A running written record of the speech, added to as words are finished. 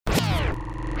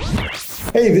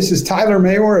Hey, this is Tyler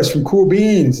Mayoris from Cool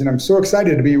Beans, and I'm so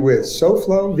excited to be with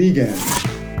SoFlo Vegan.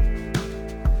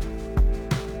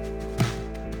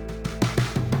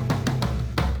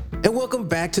 And welcome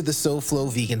back to the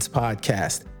SoFlo Vegans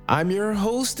podcast. I'm your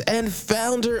host and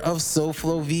founder of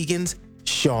SoFlo Vegans,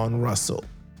 Sean Russell.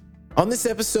 On this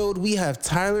episode, we have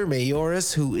Tyler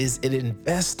Mayoris, who is an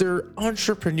investor,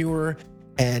 entrepreneur,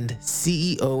 and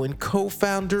CEO and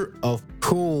co-founder of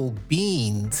Cool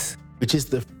Beans, which is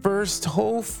the first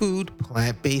whole food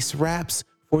plant-based wraps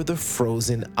for the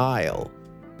frozen aisle.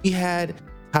 We had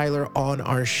Tyler on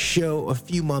our show a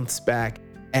few months back,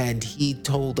 and he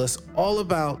told us all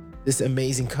about this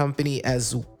amazing company,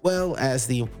 as well as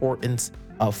the importance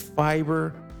of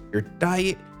fiber, your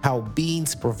diet, how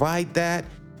beans provide that.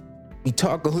 We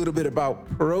talk a little bit about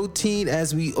protein,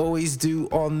 as we always do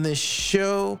on this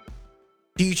show,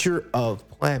 future of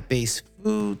plant-based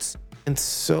foods, and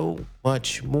so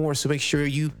much more. So make sure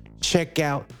you check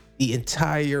out the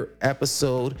entire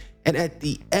episode. And at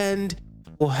the end,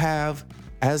 we'll have,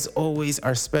 as always,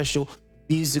 our special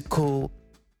musical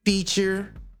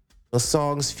feature, the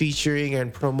songs featuring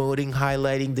and promoting,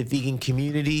 highlighting the vegan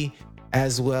community,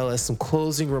 as well as some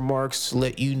closing remarks to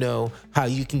let you know how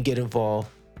you can get involved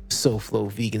with the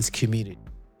SoFlo Vegans community.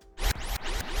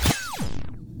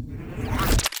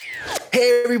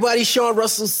 Hey everybody, Sean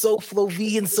Russell, SoFlo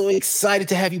Vegan. So excited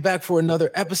to have you back for another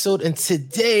episode. And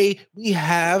today we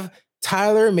have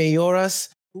Tyler Mayoris,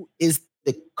 who is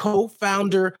the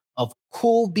co-founder of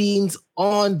Cool Beans,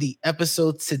 on the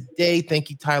episode today. Thank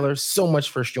you, Tyler, so much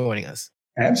for joining us.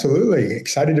 Absolutely.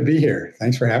 Excited to be here.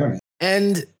 Thanks for having me.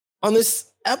 And on this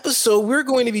episode, we're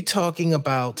going to be talking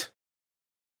about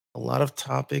a lot of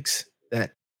topics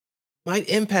that might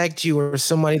impact you or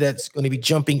somebody that's going to be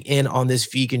jumping in on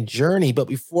this vegan journey. But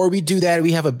before we do that,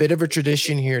 we have a bit of a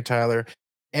tradition here, Tyler.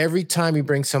 Every time we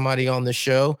bring somebody on the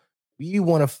show, we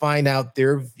want to find out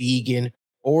their vegan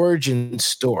origin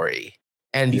story.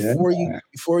 And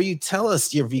before you tell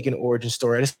us your vegan origin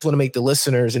story, I just want to make the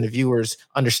listeners and the viewers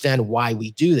understand why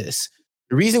we do this.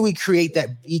 The reason we create that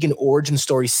vegan origin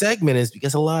story segment is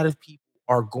because a lot of people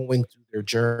are going through their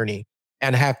journey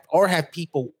and have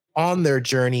people on their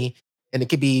journey. And it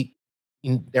could be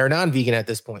they're non-vegan at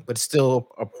this point, but it's still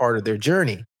a part of their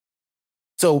journey.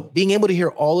 So being able to hear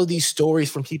all of these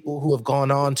stories from people who have gone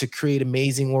on to create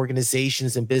amazing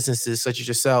organizations and businesses such as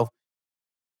yourself,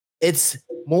 it's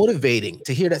motivating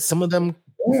to hear that some of them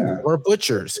were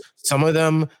butchers, some of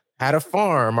them had a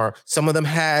farm, or some of them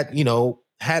had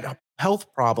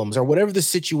health problems, or whatever the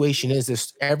situation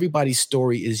is. Everybody's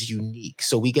story is unique.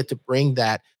 So we get to bring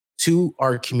that to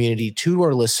our community, to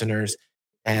our listeners.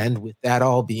 And with that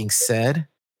all being said,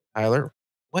 Tyler,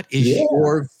 what is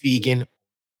your vegan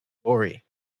story?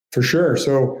 For sure.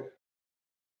 So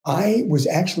I was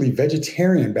actually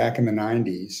vegetarian back in the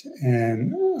 90s,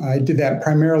 and I did that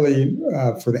primarily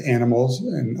for the animals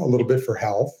and a little bit for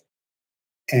health.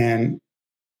 And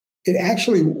it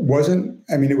actually wasn't,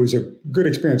 it was a good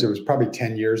experience. It was probably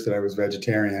 10 years that I was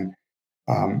vegetarian.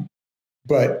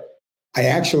 But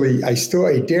I still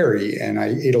ate dairy, and I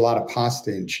ate a lot of pasta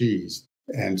and cheese.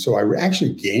 And so I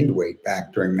actually gained weight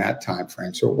back during that time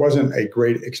frame. So it wasn't a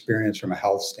great experience from a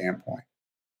health standpoint.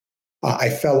 I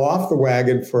fell off the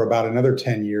wagon for about another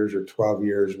 10 years or 12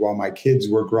 years while my kids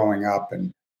were growing up.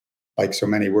 And like so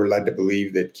many, we're led to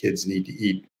believe that kids need to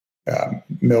eat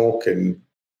milk and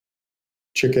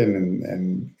chicken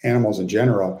and animals in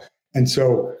general. And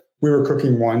so we were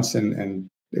cooking once, and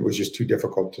it was just too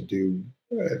difficult to do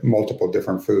multiple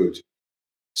different foods.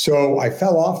 So I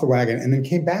fell off the wagon and then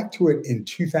came back to it in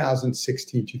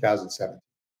 2016, 2017.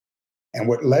 And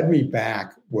what led me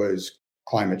back was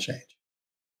climate change.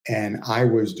 And I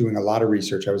was doing a lot of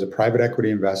research. I was a private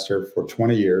equity investor for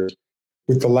 20 years,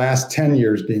 with the last 10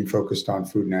 years being focused on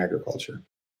food and agriculture.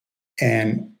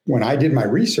 And when I did my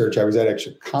research, I was at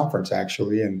a conference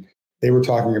actually, and they were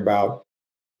talking about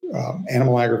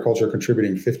animal agriculture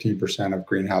contributing 15% of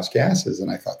greenhouse gases.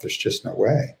 And I thought, there's just no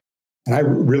way. And I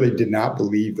really did not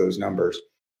believe those numbers.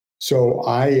 So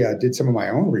I did some of my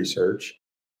own research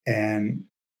and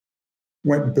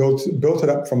built it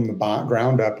up from the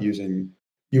ground up using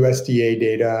USDA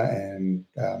data and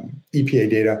EPA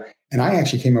data. And I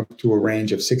actually came up to a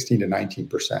range of 16 to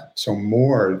 19%. So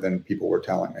more than people were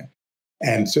telling me.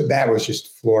 And so that was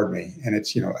just floored me. And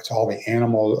it's all the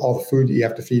animals, all the food that you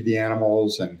have to feed the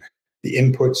animals, and the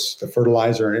inputs, the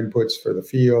fertilizer inputs for the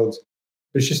fields.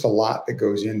 There's just a lot that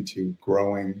goes into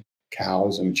growing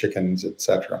cows and chickens, et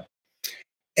cetera.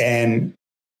 And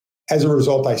as a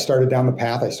result, I started down the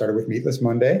path. I started with Meatless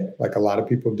Monday, like a lot of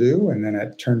people do. And then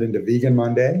it turned into Vegan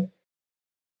Monday.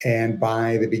 And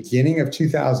by the beginning of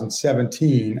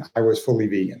 2017, I was fully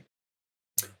vegan.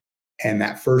 And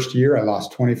that first year, I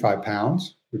lost 25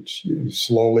 pounds, which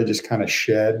slowly just kind of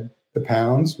shed the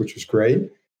pounds, which was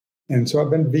great. And so I've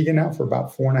been vegan now for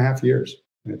about 4.5 years,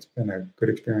 and it's been a good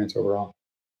experience overall.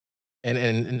 And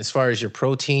as far as your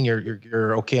protein,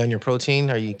 you're okay on your protein.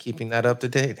 Are you keeping that up to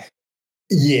date?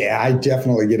 Yeah, I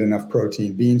definitely get enough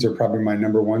protein. Beans are probably my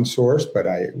number one source, but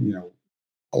a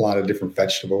lot of different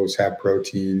vegetables have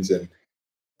proteins and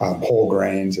whole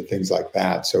grains and things like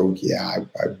that. So yeah,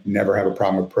 I never have a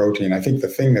problem with protein. I think the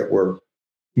thing that we're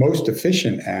most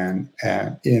efficient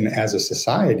in as a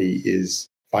society is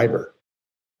fiber.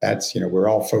 That's, we're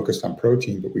all focused on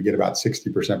protein, but we get about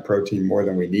 60% protein more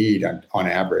than we need on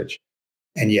average.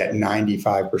 And yet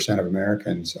 95% of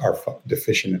Americans are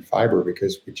deficient in fiber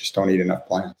because we just don't eat enough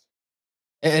plants.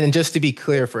 And just to be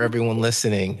clear for everyone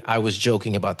listening, I was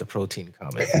joking about the protein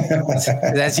comment.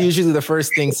 That's usually the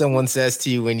first thing someone says to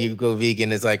you when you go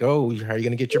vegan is like, oh, how are you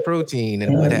going to get your protein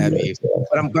and what have you?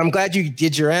 But I'm glad you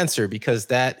did your answer, because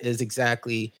that is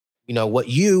exactly, what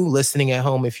you listening at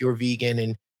home, if you're vegan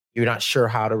and you're not sure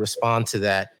how to respond to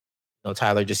that,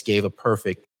 Tyler just gave a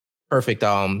perfect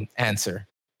answer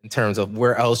in terms of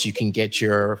where else you can get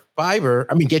your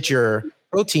get your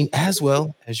protein as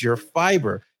well as your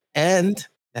fiber. And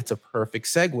that's a perfect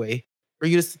segue for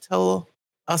you to tell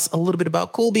us a little bit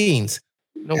about Cool Beans.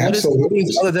 What is Cool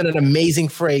Beans other than an amazing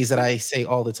phrase that I say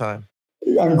all the time?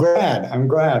 I'm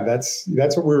glad. That's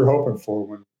what we were hoping for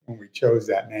when we chose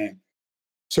that name.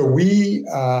 So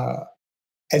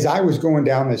as I was going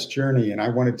down this journey, and I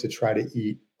wanted to try to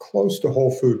eat close to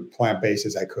whole food, plant-based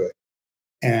as I could.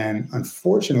 And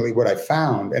unfortunately, what I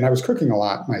found, and I was cooking a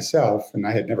lot myself, and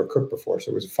I had never cooked before,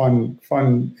 so it was a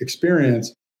fun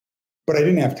experience, but I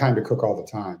didn't have time to cook all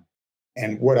the time.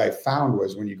 And what I found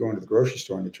was when you go into the grocery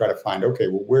store and you try to find, okay,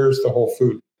 well, where's the whole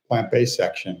food plant-based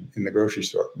section in the grocery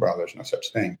store? Well, there's no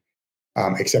such thing,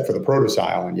 except for the produce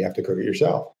aisle, and you have to cook it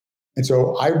yourself. And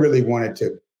so I really wanted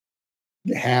to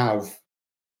have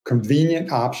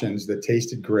convenient options that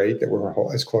tasted great, that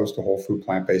were as close to whole food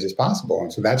plant-based as possible.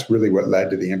 And so that's really what led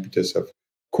to the impetus of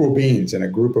Cool Beans. And a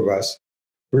group of us,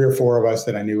 3 or 4 of us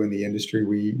that I knew in the industry,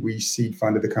 we seed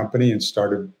funded the company and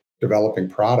started developing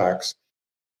products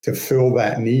to fill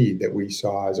that need that we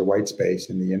saw as a white space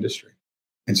in the industry.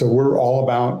 And so we're all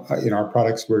about, our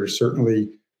products. We're certainly,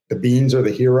 the beans are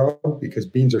the hero, because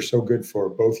beans are so good for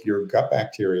both your gut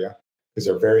bacteria, because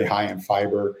they're very high in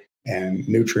fiber and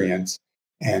nutrients,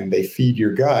 and they feed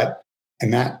your gut,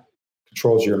 and that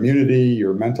controls your immunity,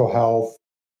 your mental health,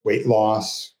 weight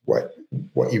loss, what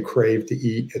you crave to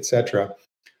eat, etc.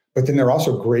 But then they're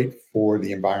also great for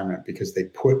the environment because they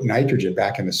put nitrogen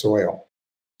back in the soil.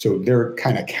 So they're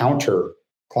kind of counter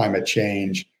climate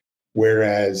change,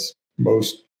 whereas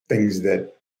most things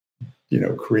that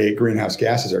create greenhouse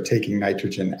gases are taking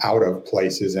nitrogen out of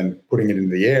places and putting it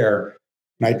into the air.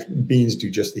 Beans do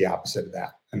just the opposite of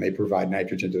that, and they provide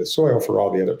nitrogen to the soil for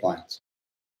all the other plants.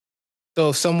 So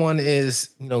if someone is,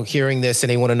 hearing this and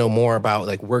they want to know more about,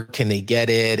 like, where can they get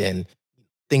it and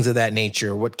things of that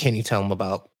nature, what can you tell them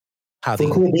about how they...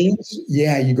 Cool Beans?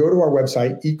 Yeah, you go to our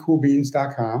website,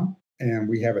 eatcoolbeans.com, and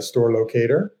we have a store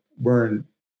locator. We're in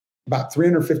about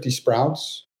 350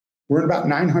 Sprouts. We're in about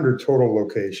 900 total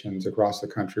locations across the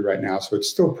country right now, so it's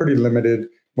still pretty limited,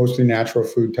 mostly natural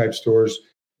food type stores.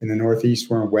 In the Northeast,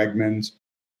 we're in Wegmans.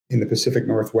 In the Pacific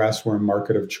Northwest, we're in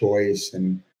Market of Choice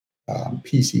and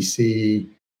PCC.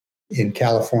 In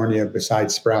California,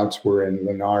 besides Sprouts, we're in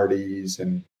Lenardi's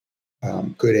and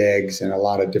Good Eggs and a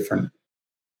lot of different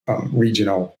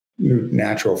regional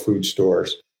natural food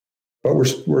stores. But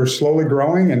we're slowly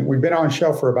growing, and we've been on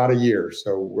shelf for about a year,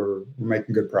 so we're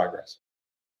making good progress.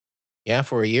 Yeah,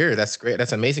 for a year. That's great.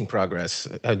 That's amazing progress.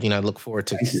 I look forward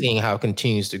to seeing how it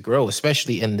continues to grow,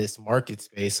 especially in this market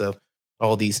space of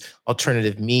all these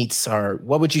alternative meats.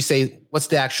 What would you say, what's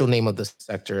the actual name of the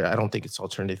sector? I don't think it's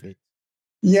alternative meat.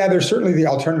 Yeah, there's certainly the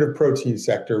alternative protein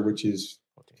sector, which is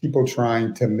people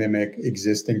trying to mimic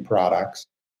existing products.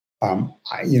 And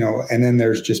then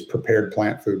there's just prepared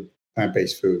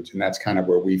plant-based foods, and that's kind of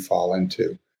where we fall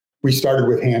into. We started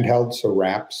with handheld, so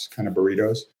wraps, kind of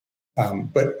burritos.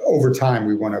 But over time,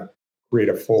 we want to create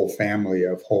a full family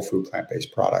of whole food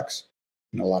plant-based products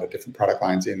and a lot of different product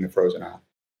lines in the frozen aisle.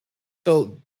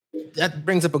 So that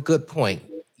brings up a good point.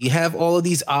 You have all of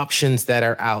these options that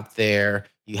are out there.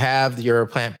 You have your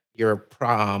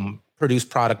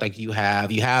produced product like you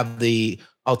have the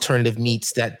alternative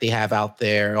meats that they have out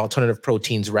there, alternative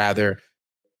proteins rather.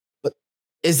 But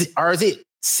is it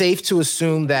safe to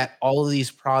assume that all of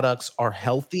these products are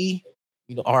healthy?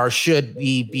 Or should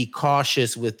we be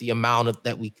cautious with the amount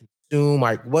that we consume?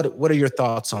 Like, what are your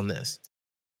thoughts on this?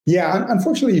 Yeah,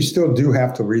 unfortunately, you still do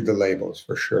have to read the labels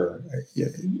for sure.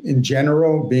 In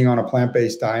general, being on a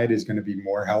plant-based diet is going to be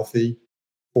more healthy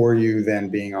for you than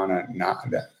being on a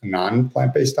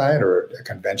non-plant-based diet or a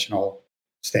conventional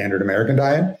standard American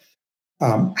diet.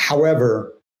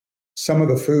 However, some of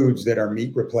the foods that are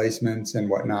meat replacements and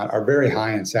whatnot are very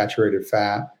high in saturated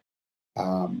fat.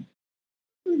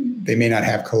 They may not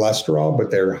have cholesterol,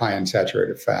 but they're high in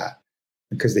saturated fat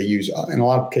because they use, in a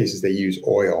lot of cases, they use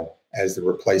oil as the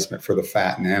replacement for the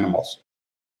fat in animals.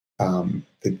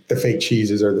 The fake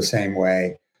cheeses are the same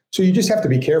way. So you just have to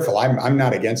be careful. I'm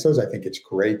not against those. I think it's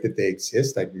great that they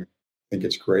exist. I think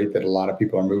it's great that a lot of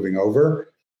people are moving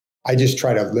over. I just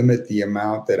try to limit the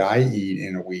amount that I eat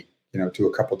in a week, to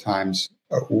a couple times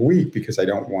a week because I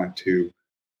don't want to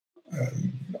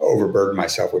overburden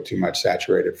myself with too much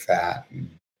saturated fat and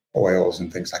oils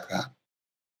and things like that,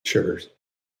 sugars.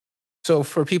 So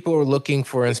for people who are looking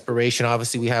for inspiration,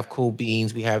 obviously we have Cool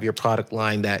Beans, we have your product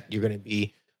line that you're going to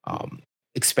be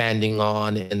expanding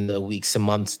on in the weeks and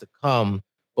months to come.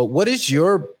 But what does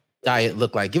your diet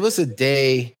look like? Give us a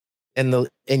day in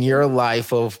your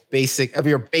life of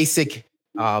your basic.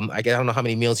 I don't know how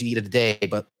many meals you eat a day,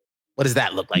 but what does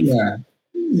that look like? Yeah,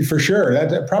 for sure.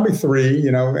 That probably three,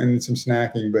 and some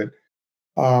snacking. But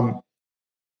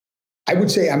I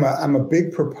would say I'm a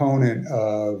big proponent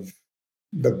of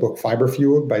the book Fiber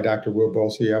Fueled by Dr. Will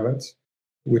Bulsiewicz,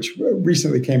 which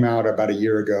recently came out about a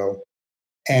year ago.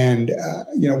 And,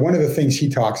 one of the things he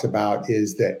talks about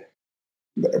is that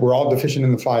we're all deficient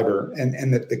in the fiber,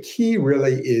 and that the key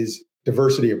really is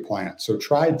diversity of plants. So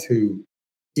try to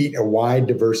eat a wide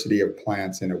diversity of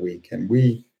plants in a week. And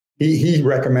he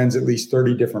recommends at least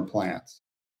 30 different plants.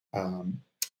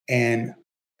 And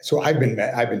so I've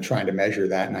been trying to measure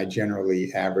that, and I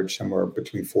generally average somewhere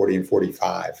between 40 and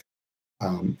 45.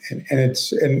 And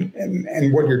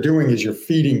what you're doing is you're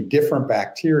feeding different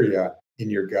bacteria in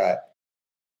your gut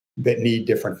that need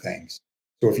different things.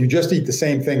 So if you just eat the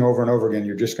same thing over and over again,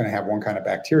 you're just going to have one kind of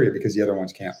bacteria because the other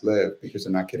ones can't live because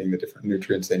they're not getting the different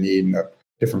nutrients they need and the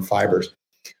different fibers.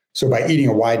 So by eating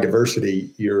a wide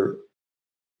diversity, you're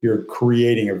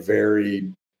creating a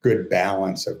very good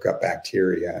balance of gut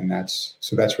bacteria, and that's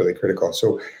really critical.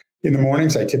 So in the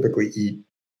mornings, I typically eat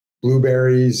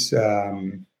blueberries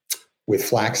with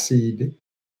flaxseed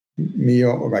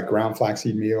meal, or like ground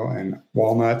flaxseed meal, and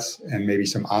walnuts, and maybe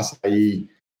some acai,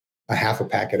 a half a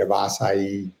packet of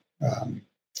acai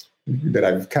that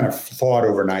I've kind of thawed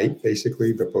overnight,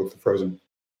 basically, but both the frozen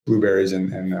blueberries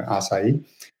and acai.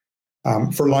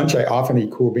 For lunch, I often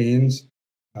eat Cool Beans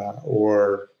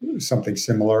or something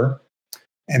similar.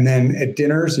 And then at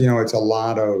dinners, it's a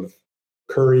lot of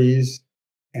curries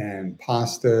and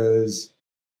pastas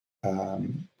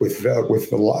with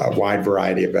a wide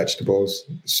variety of vegetables,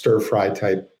 stir fry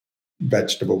type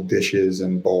vegetable dishes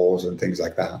and bowls and things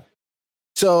like that.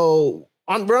 So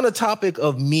we're on the topic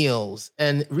of meals,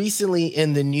 and recently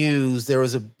in the news, there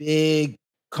was a big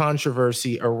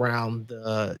controversy around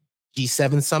the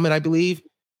G7 summit, I believe,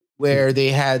 where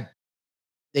they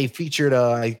featured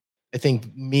I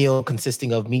think meal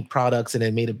consisting of meat products, and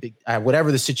it made a big whatever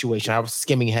the situation. I was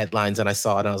skimming headlines and I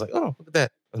saw it, and I was like, oh, look at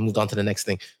that. I moved on to the next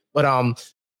thing. But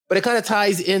it kind of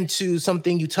ties into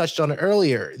something you touched on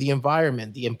earlier: the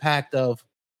environment, the impact of.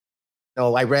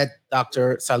 I read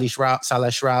Dr.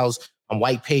 Sailesh Rao's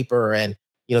white paper, and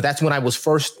that's when I was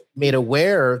first made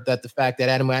aware that the fact that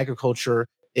animal agriculture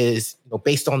is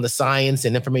based on the science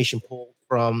and information pulled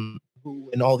from WHO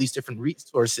and all these different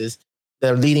resources,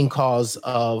 the leading cause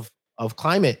of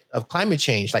climate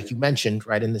change, like you mentioned,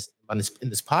 right in this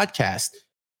podcast.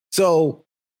 So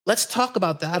let's talk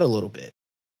about that a little bit.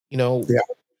 Yeah.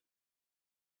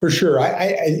 For sure.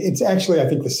 It's actually, I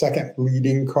think, the second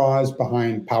leading cause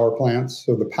behind power plants.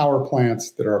 So the power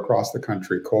plants that are across the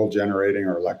country, coal generating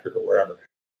or electric or wherever,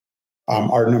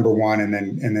 are number one. And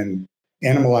then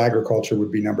animal agriculture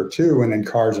would be number two. And then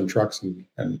cars and trucks and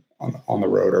on the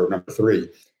road are number three.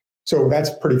 So that's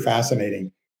pretty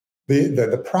fascinating.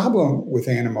 The problem with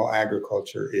animal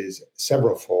agriculture is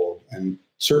several-fold. And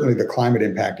certainly the climate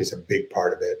impact is a big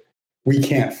part of it. We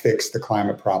can't fix the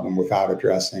climate problem without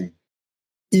addressing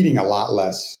eating a lot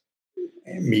less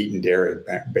meat and dairy,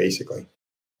 basically.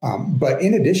 But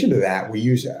in addition to that, we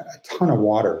use a ton of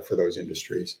water for those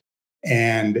industries.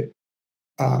 And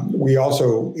we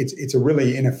also, it's a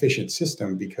really inefficient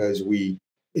system because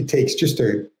it takes just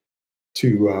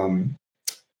to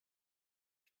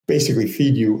basically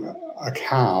feed you a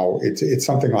cow, it's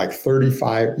something like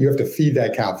 35, you have to feed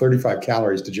that cow 35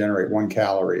 calories to generate 1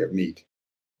 calorie of meat.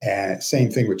 And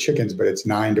same thing with chickens, but it's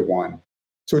 9 to 1.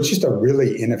 So it's just a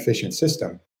really inefficient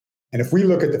system. And if we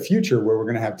look at the future where we're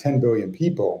going to have 10 billion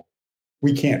people,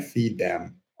 we can't feed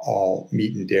them all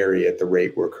meat and dairy at the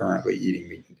rate we're currently eating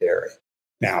meat and dairy.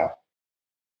 Now,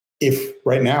 if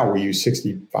right now we use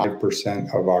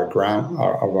 65% of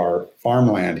our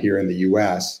farmland here in the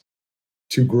U.S.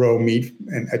 to grow meat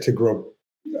and to grow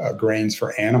grains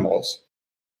for animals,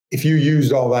 if you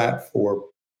used all that for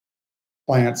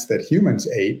plants that humans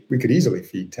ate, we could easily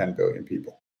feed 10 billion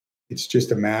people. It's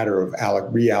just a matter of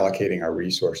reallocating our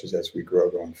resources as we grow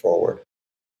going forward.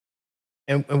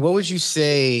 And what would you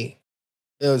say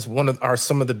is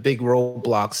some of the big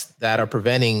roadblocks that are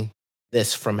preventing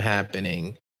this from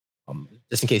happening?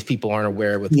 Just in case people aren't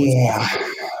aware with what's going on.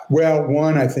 Well,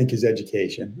 one, I think, is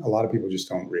education. A lot of people just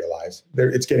don't realize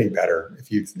it's getting better. If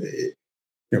you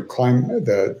climb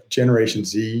the Generation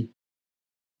Z,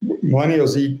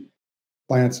 millennials eat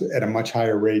plants at a much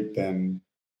higher rate than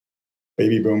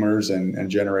baby boomers and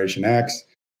Generation X,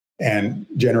 and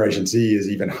Generation Z is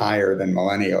even higher than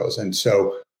millennials. And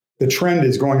so the trend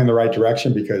is going in the right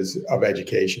direction because of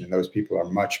education, and those people are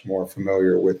much more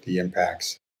familiar with the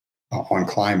impacts on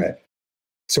climate.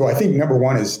 So I think number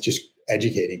one is just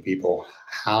educating people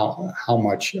how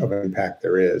much of an impact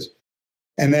there is.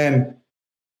 And then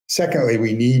secondly,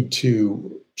 we need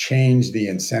to change the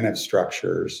incentive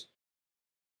structures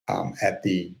at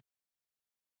the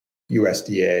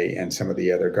USDA and some of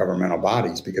the other governmental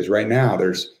bodies, because right now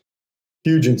there's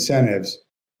huge incentives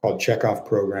called checkoff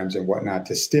programs and whatnot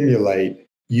to stimulate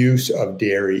use of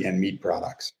dairy and meat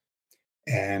products.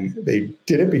 And they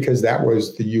did it because that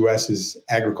was the US's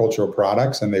agricultural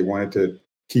products and they wanted to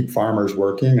keep farmers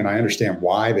working. And I understand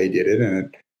why they did it.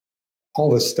 And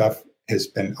all this stuff has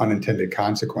been unintended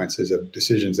consequences of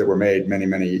decisions that were made many,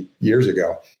 many years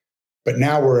ago. But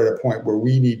now we're at a point where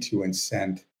we need to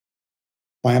incent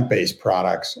plant-based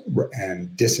products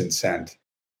and disincent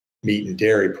meat and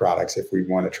dairy products if we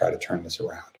want to try to turn this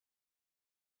around.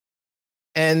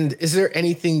 And is there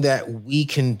anything that we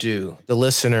can do, the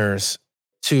listeners,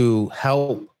 to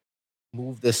help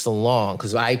move this along?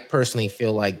 Because I personally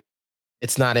feel like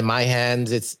it's not in my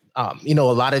hands. It's a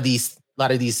lot of these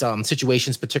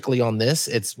situations, particularly on this,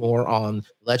 it's more on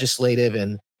legislative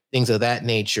and things of that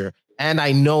nature. And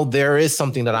I know there is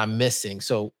something that I'm missing.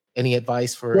 So any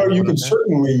advice for? Well, you can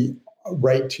certainly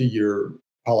write to your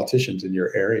politicians in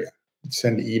your area,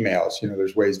 send emails.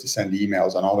 There's ways to send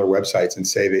emails on all their websites and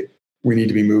say that we need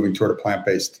to be moving toward a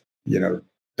plant-based,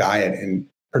 diet and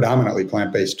predominantly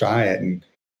plant-based diet. And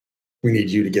we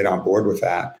need you to get on board with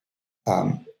that.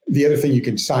 The other thing, you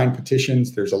can sign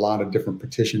petitions. There's a lot of different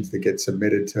petitions that get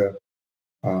submitted to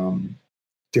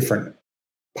different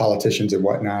politicians and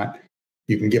whatnot.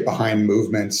 You can get behind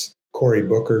movements. Cory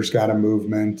Booker's got a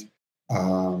movement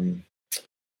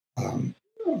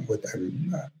with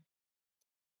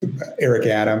Eric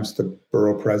Adams, the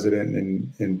borough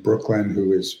president in Brooklyn,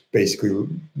 who is basically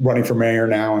running for mayor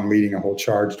now and leading a whole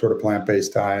charge toward a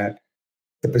plant-based diet.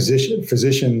 The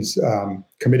Physicians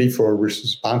Committee for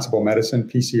Responsible Medicine,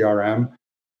 PCRM,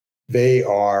 they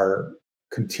are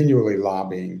continually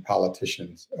lobbying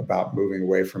politicians about moving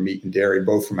away from meat and dairy,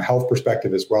 both from a health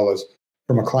perspective as well as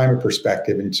from a climate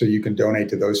perspective. And so you can donate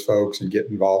to those folks and get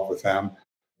involved with them.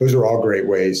 Those are all great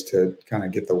ways to kind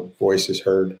of get the voices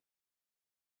heard.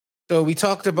 So we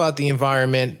talked about the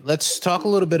environment. Let's talk a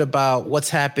little bit about what's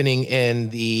happening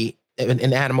in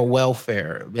animal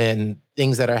welfare and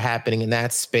things that are happening in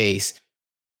that space.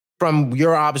 From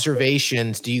your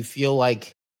observations, do you feel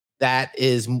like that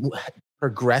is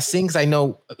progressing? Because I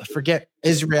know,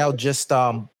 Israel just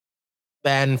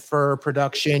banned fur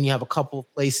production. You have a couple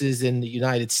of places in the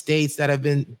United States that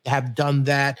have done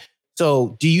that.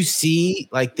 So do you see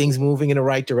like things moving in the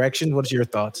right direction? What's your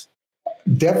thoughts?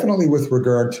 Definitely with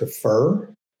regard to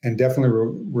fur, and definitely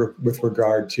with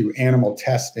regard to animal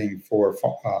testing for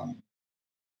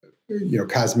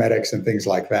cosmetics and things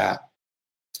like that.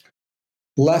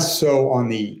 Less so on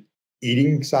the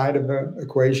eating side of the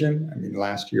equation. I mean,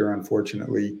 last year,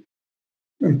 unfortunately,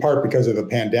 in part because of the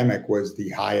pandemic, was the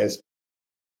highest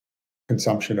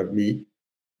consumption of meat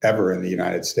ever in the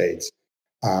United States.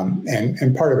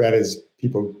 And part of that is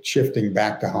people shifting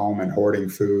back to home and hoarding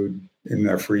food in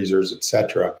their freezers, et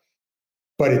cetera.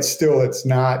 But it's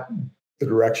not the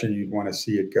direction you'd want to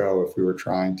see it go if we were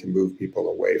trying to move people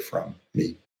away from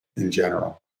meat in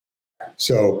general.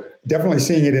 So definitely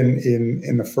seeing it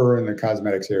in the fur and the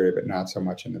cosmetics area, but not so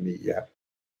much in the meat yet.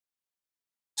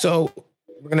 So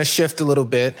we're going to shift a little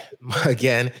bit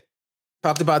again.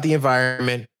 Talked about the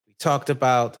environment. We talked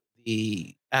about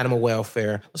the animal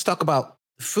welfare. Let's talk about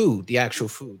food, the actual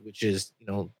food, which is,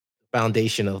 the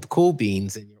foundation of the Cool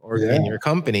Beans in your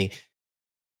company.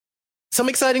 Some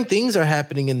exciting things are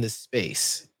happening in this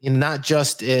space. and not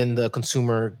just in the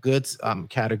consumer goods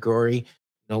category.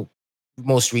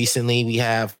 Most recently we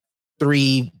have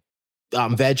three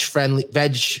veg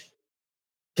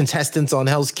contestants on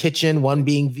Hell's Kitchen, one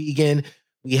being vegan.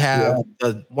 We have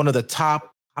one of the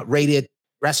top rated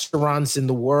restaurants in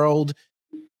the world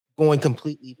going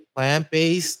completely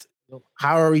plant-based.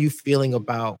 How are you feeling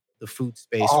about the food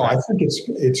space? Oh, I think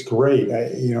it's great.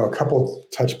 A couple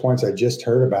touch points I just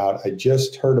heard about. I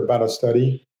just heard about a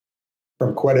study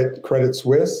from Credit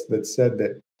Suisse that said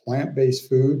that plant-based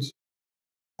foods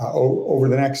over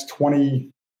the next 20,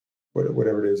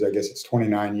 whatever it is, I guess it's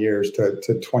 29 years to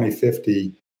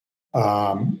 2050,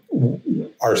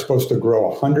 are supposed to grow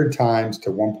 100 times to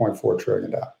 $1.4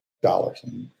 trillion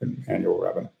in annual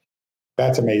revenue.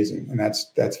 That's amazing, and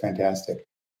that's fantastic.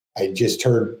 I just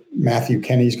heard Matthew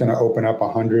Kenny's going to open up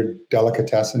 100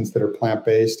 delicatessens that are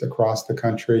plant-based across the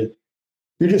country.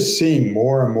 You're just seeing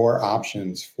more and more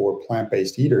options for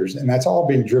plant-based eaters, and that's all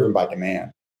being driven by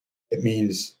demand. It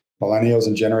means millennials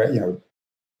and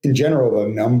in general, the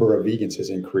number of vegans has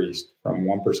increased from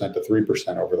 1% to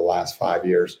 3% over the last 5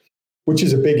 years, which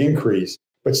is a big increase,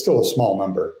 but still a small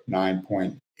number,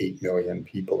 9.8 million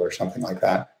people or something like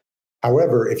that.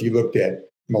 However, if you looked at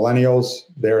millennials,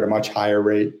 they're at a much higher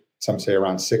rate, some say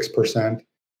around 6%.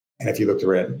 And if you looked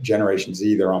at Generation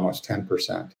Z, they're almost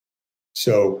 10%.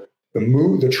 So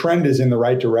the trend is in the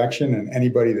right direction, and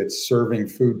anybody that's serving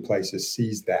food places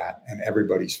sees that, and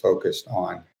everybody's focused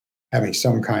on having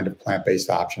some kind of plant-based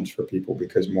options for people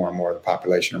because more and more of the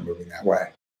population are moving that way.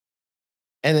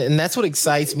 And that's what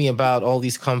excites me about all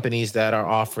these companies that are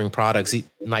offering products,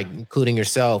 like including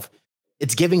yourself.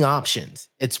 It's giving options.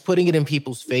 It's putting it in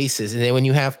people's faces. And then when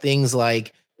you have things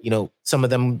like, some of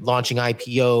them launching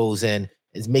IPOs and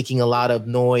is making a lot of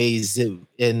noise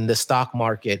in the stock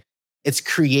market, it's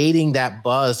creating that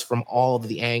buzz from all of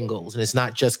the angles. And it's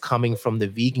not just coming from the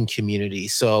vegan community.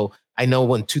 So I know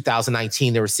when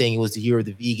 2019, they were saying it was the year of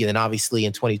the vegan. And obviously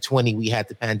in 2020, we had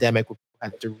the pandemic, where people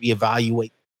had to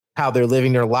reevaluate how they're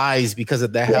living their lives because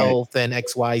of the health and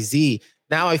XYZ.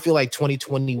 Now I feel like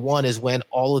 2021 is when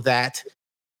all of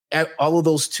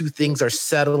those two things are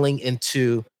settling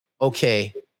into,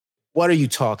 okay, what are you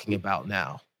talking about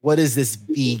now? What is this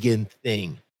vegan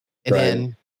thing? And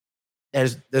then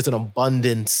there's an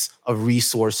abundance of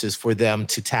resources for them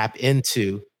to tap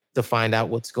into to find out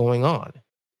what's going on.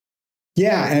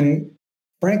 Yeah. And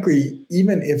frankly,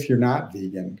 even if you're not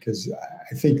vegan, because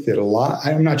I think that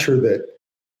I'm not sure that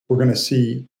we're going to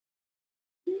see,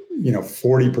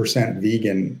 40%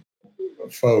 vegan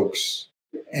folks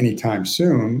anytime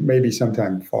soon, maybe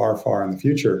sometime far, far in the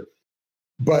future.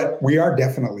 But we are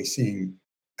definitely seeing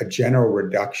a general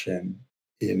reduction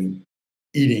in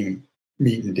eating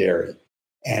meat and dairy.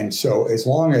 And so as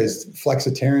long as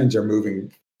flexitarians are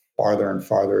moving farther and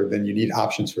farther, then you need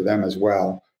options for them as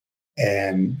well.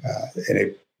 And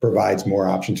it provides more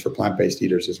options for plant-based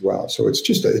eaters as well. So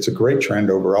it's a great trend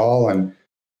overall. And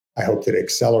I hope that it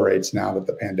accelerates now that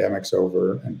the pandemic's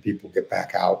over and people get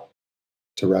back out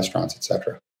to restaurants, et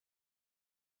cetera.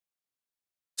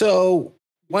 So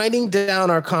winding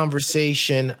down our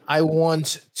conversation, I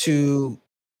want to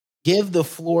give the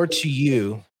floor to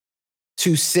you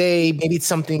to say maybe it's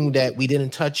something that we didn't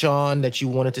touch on that you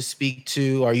wanted to speak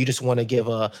to, or you just want to give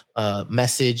a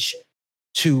message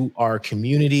to our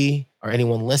community or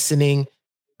anyone listening.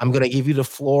 I'm going to give you the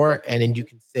floor, and then you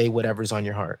can say whatever's on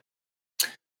your heart.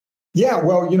 Yeah,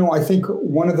 well, I think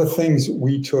one of the things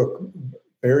we took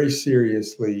very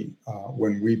seriously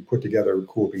when we put together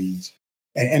Cool Beans,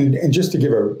 and just to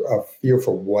give a feel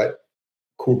for what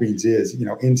Cool Beans is,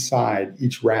 inside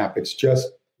each wrap, it's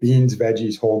just beans,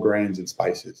 veggies, whole grains, and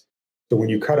spices. So when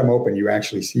you cut them open, you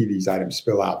actually see these items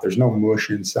spill out. There's no mush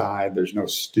inside. There's no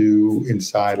stew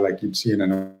inside like you'd see in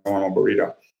a normal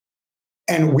burrito.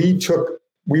 And we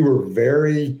were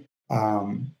very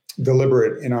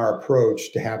deliberate in our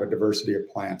approach to have a diversity of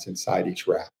plants inside each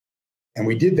wrap. And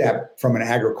we did that from an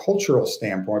agricultural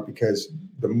standpoint because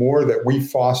the more that we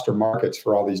foster markets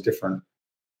for all these different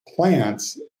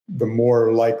plants, the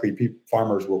more likely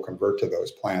farmers will convert to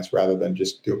those plants rather than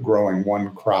just growing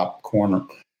one crop, corn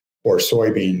or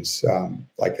soybeans,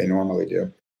 like they normally do.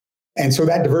 And so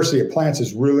that diversity of plants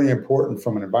is really important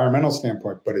from an environmental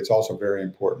standpoint, but it's also very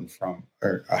important from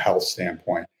a health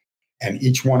standpoint. And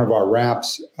each one of our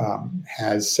wraps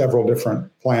has several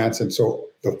different plants. And so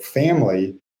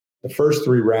the first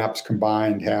three wraps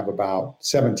combined have about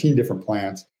 17 different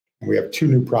plants. And we have 2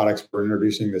 new products we're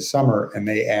introducing this summer, and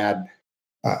they add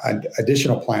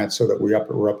additional plants so that we're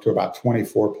up to about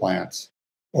 24 plants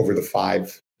over the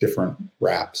 5 different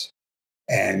wraps.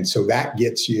 And so that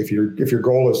gets you, if your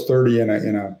goal is 30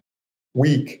 in a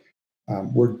week,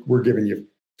 we're giving you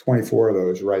 24 of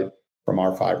those right from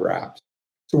our 5 wraps.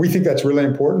 So we think that's really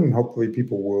important, and hopefully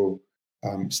people will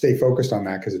stay focused on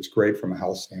that because it's great from a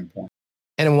health standpoint.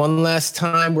 And one last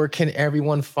time, where can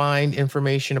everyone find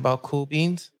information about Cool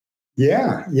Beans?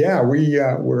 Yeah.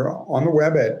 We're on the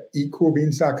web at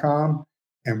eatcoolbeans.com,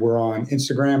 and we're on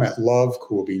Instagram at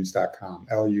lovecoolbeans.com,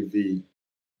 LUV,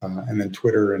 and then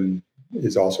Twitter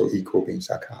is also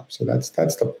eatcoolbeans.com. So that's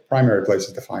the primary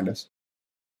places to find us.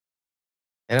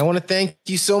 And I want to thank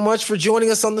you so much for joining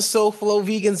us on the SoFlo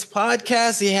Vegans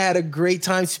podcast. We had a great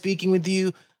time speaking with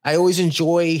you. I always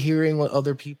enjoy hearing what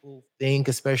other people think,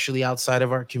 especially outside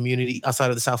of our community, outside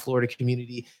of the South Florida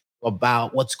community,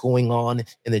 about what's going on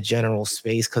in the general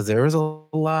space, because there is a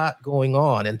lot going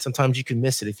on, and sometimes you can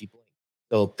miss it if you blink.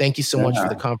 So thank you so much for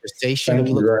the conversation. Thank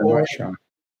you very much, Sean.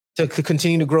 To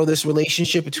continue to grow this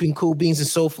relationship between Cool Beans and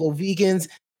SoFlo Vegans.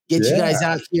 Get you guys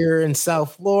out here in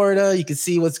South Florida. You can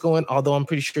see what's going on, although I'm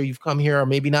pretty sure you've come here or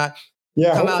maybe not.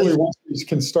 Yeah, hopefully once we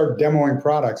can start demoing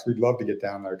products, we'd love to get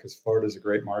down there because Florida is a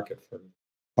great market for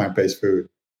plant-based food.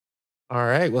 All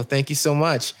right. Well, thank you so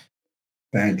much.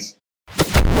 Thanks.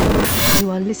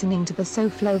 You are listening to the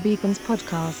SoFlo Vegans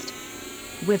podcast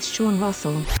with Sean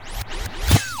Russell.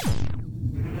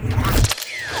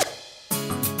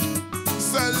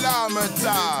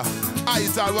 Salamata.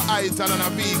 Ital, we're ital, and a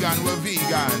vegan, we're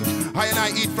vegan. I and I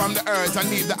eat from the earth and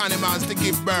leave the animals to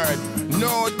give birth.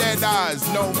 No deaders,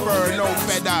 no fur, no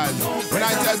feathers. When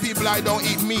I tell people I don't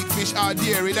eat meat, fish, or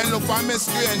dairy, then look for me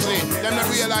strangely. Then I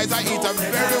realize I eat a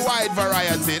very wide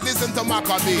variety. Listen to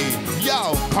Maccabee.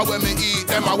 Yo, how when me eat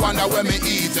them, I wonder when me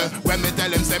eat. When me tell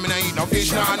them, say me no eat no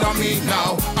fish, no meat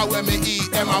now. How when me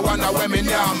eat them, I wonder when me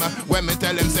yam. When me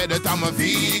tell them, say that I'm a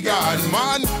vegan,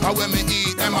 man. How when me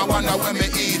eat them, I wonder when me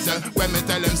eat. When me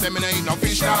tell them, say me no eat no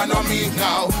fish, no meat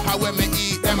now. How when me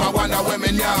eat them, I wonder when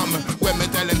me yam. When me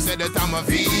tell them, say that I'm a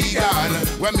vegan.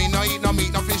 When me no eat no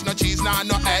meat, no fish, no cheese, no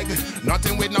egg.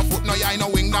 Nothing with no foot, no eye, no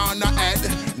wing, no head.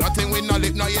 Nothing with no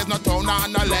lip, no ears, no tongue,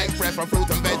 no leg. Prefer fruit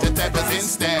and vegetables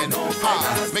instead.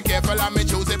 Me careful and me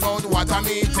choose about what I'm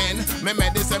eating. Me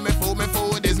medicine, me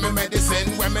food is me medicine.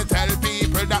 When me tell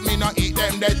people that me not eat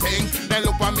them, they think. They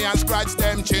look at me and scratch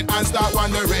them chin and start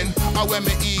wondering. How when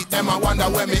me eat them, I wonder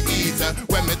when me eat.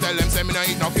 When me tell them, say me no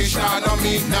eat no fish, no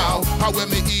meat now. How when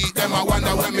me eat them, I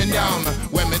wonder when me yam.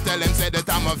 When me tell them, say that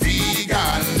I'm a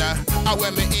vegan. How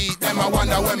when me eat them, I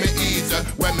wonder when me eat.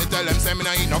 When me tell them, say me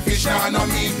no eat no fish, no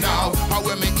meat now. How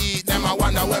when me eat them, I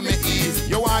wonder when me eat.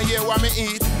 You want hear what me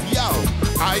eat? Yo,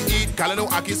 I eat callaloo,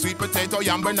 ackee, sweet potato,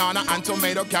 yam, banana, and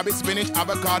tomato, cabbage, spinach,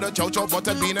 avocado, chocho,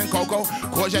 buttered bean and cocoa,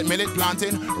 courgette, millet,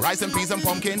 plantain, rice and peas and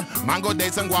pumpkin, mango,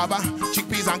 dates and guava,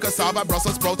 chickpeas and cassava,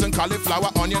 Brussels sprouts and cauliflower,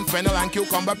 onion, fennel and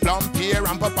cucumber, plum, pear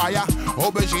and papaya,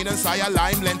 aubergine and saya,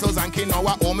 lime, lentils and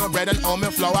quinoa, oatmeal bread and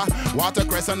oatmeal flour,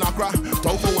 watercress and okra,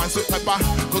 tofu and sweet pepper,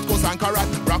 couscous and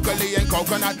carrot, broccoli and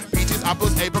coconut, peaches,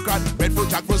 apples, apricot, breadfruit,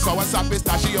 jackfruit, sour sap,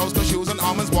 pistachios, cashews and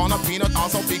almonds, walnut, peanut,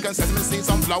 also pecan, sesame seeds,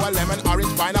 sunflower, lemon,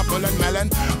 orange, pineapple and melon,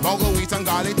 mango, wheat and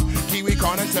garlic, kiwi,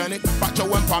 corn and turnip, pacho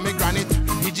and pomegranate,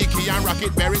 hijiki and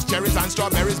rocket berries, cherries and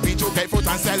strawberries, beetroot, grapefruit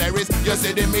and celeries. You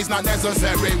see the meat's not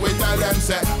necessary. We tell them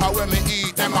say, how when me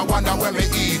eat them, I wonder when me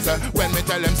eat. When me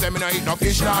tell them say me no eat no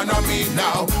fish, no meat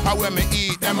now. How when me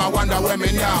eat them, I wonder when me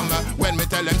yam. When me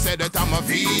tell them say that I'm a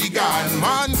vegan,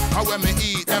 man. How when me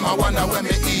eat them, I wonder when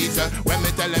me eat. When me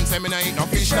tell them say me no eat no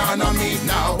fish, no meat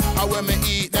now. How when me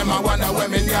eat them, I wonder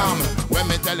when me yam. When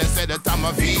me tell them say that I'm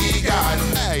a vegan.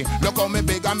 Hey, look how me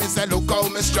big and me say look how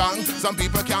me strong. Some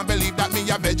people can't believe that me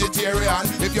a vegetarian.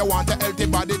 If you want a healthy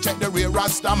body, check the real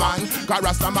Rasta man. Cause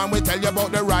Rasta man will tell you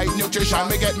about the right nutrition.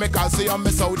 Me get me calcium,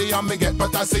 me sodium, me get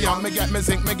potassium, me get me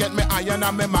zinc, me get me iron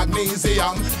and me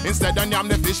magnesium. Instead of yam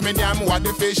the fish, me yam what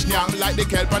the fish yam. Like the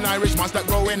kelp and Irish moss that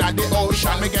growing at the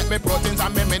ocean. Me get me proteins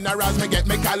and me minerals, me get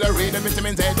me calories, the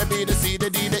vitamins A, the B, the C, the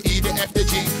D, the E, the F, the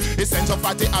G. Essential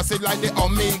fatty acid like the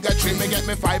omega-3. Me get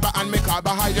me fiber and me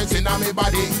carbohydrates in my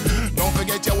body. Don't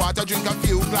forget your water, drink a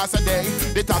few glass a day.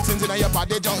 The toxins in your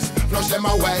body, just flush them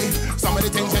away. Some of the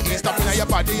things you eat stop in your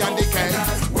body and decay.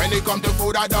 When it come to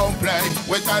food, I don't play.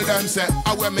 We tell them say,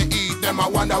 when me eat them, I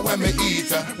wonder when me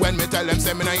eat. When me tell them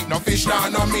say me no eat no fish,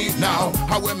 no meat now.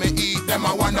 How when me eat them,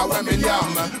 I wonder when me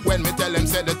yam. When me tell them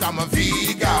say that I'm a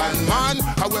vegan, man.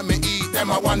 How when me eat eat,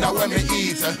 them I wonder when me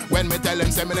eat. When me tell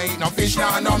them say me ain't no fish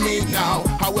now, no meat now.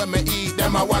 How when me eat,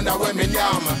 them I wonder when me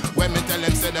yam. When me tell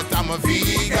them say that I'm a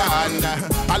vegan.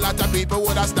 A lot of people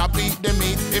would have stopped eat the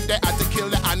meat if they had to kill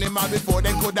the animal before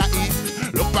they could have eat.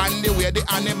 Look on the way the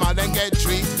animal then get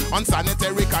treated.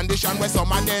 Unsanitary condition where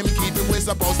some of them keep it. We're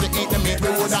supposed to eat the meat, we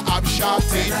would have sharp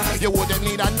teeth. You wouldn't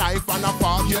need a knife and a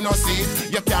fork, you know see.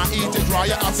 You can't eat it raw,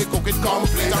 you have to cook it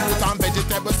complete. And put on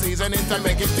vegetable seasoning to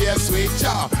make it taste sweet.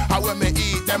 How when me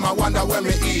eat them, I wonder when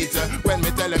me eat. When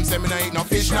me tell them say me no eat no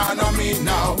fish, no meat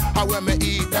now. How when me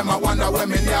eat them, I wonder when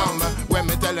me yam. When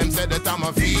me tell them say that I'm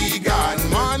a vegan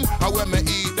man. How when me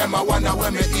eat them, I wonder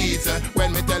when me eat.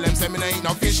 When me tell them say me no eat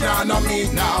no fish, no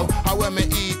meat now. How when me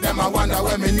eat them, I wonder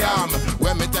when me yam.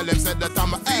 When me tell them say that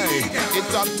I'm a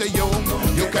it's up to you.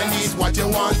 You can eat what you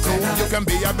want to. You can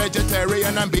be a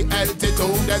vegetarian and be healthy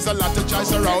too. There's a lot of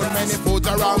choice around, many foods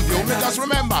around you. Me just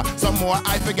remember, some more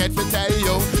I forget to tell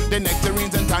you. The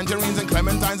nectarines and tangerines and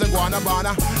clementines and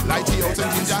guanabana, lychee oats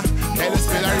and ginger, kale and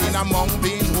spirulina, mung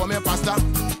beans, homemade pasta.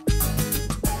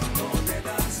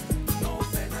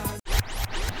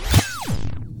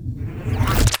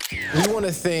 We want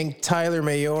to thank Tyler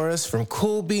Mayoras from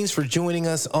Cool Beans for joining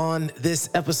us on this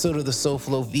episode of the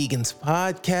SoFlo Vegans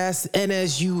podcast. And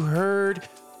as you heard,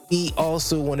 we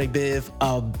also want to give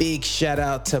a big shout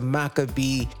out to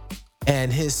Maccabee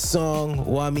and his song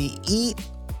Wami Eat.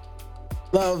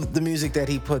 Love the music that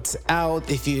he puts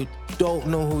out. If you don't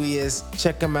know who he is,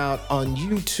 check him out on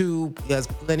YouTube. He has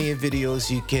plenty of videos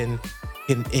you can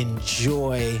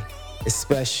enjoy,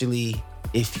 especially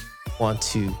if you want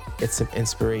to get some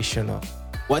inspiration on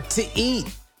what to eat.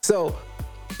 So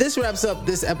this wraps up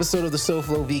this episode of the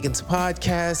SoFlo Vegans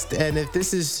podcast. And if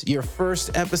this is your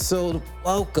first episode,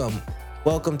 welcome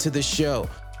to the show.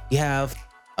 We have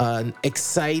an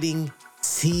exciting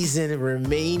season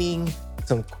remaining,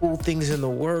 some cool things in the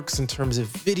works in terms of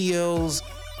videos,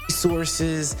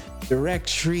 resources,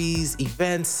 directories,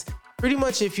 events. Pretty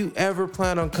much if you ever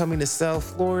plan on coming to South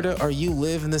Florida or you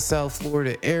live in the South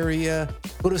Florida area,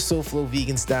 go to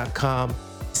SoFloVegans.com.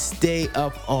 Stay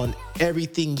up on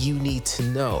everything you need to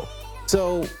know.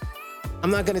 So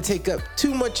I'm not going to take up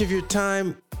too much of your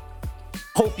time.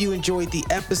 Hope you enjoyed the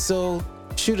episode.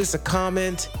 Shoot us a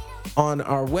comment on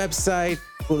our website.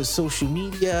 Go to social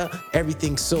media,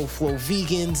 everything SoFlo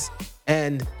Vegans,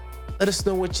 and let us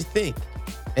know what you think.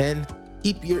 And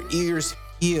keep your ears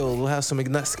peeled. We'll have some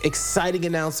exciting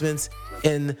announcements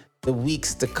in the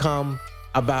weeks to come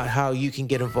about how you can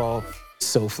get involved with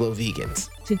SoFlo Vegans.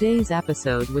 Today's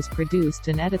episode was produced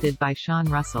and edited by Sean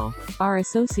Russell. Our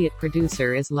associate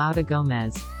producer is Lauda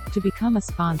Gomez. To become a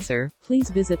sponsor,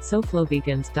 please visit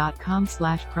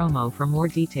SoFloVegans.com/promo for more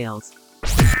details.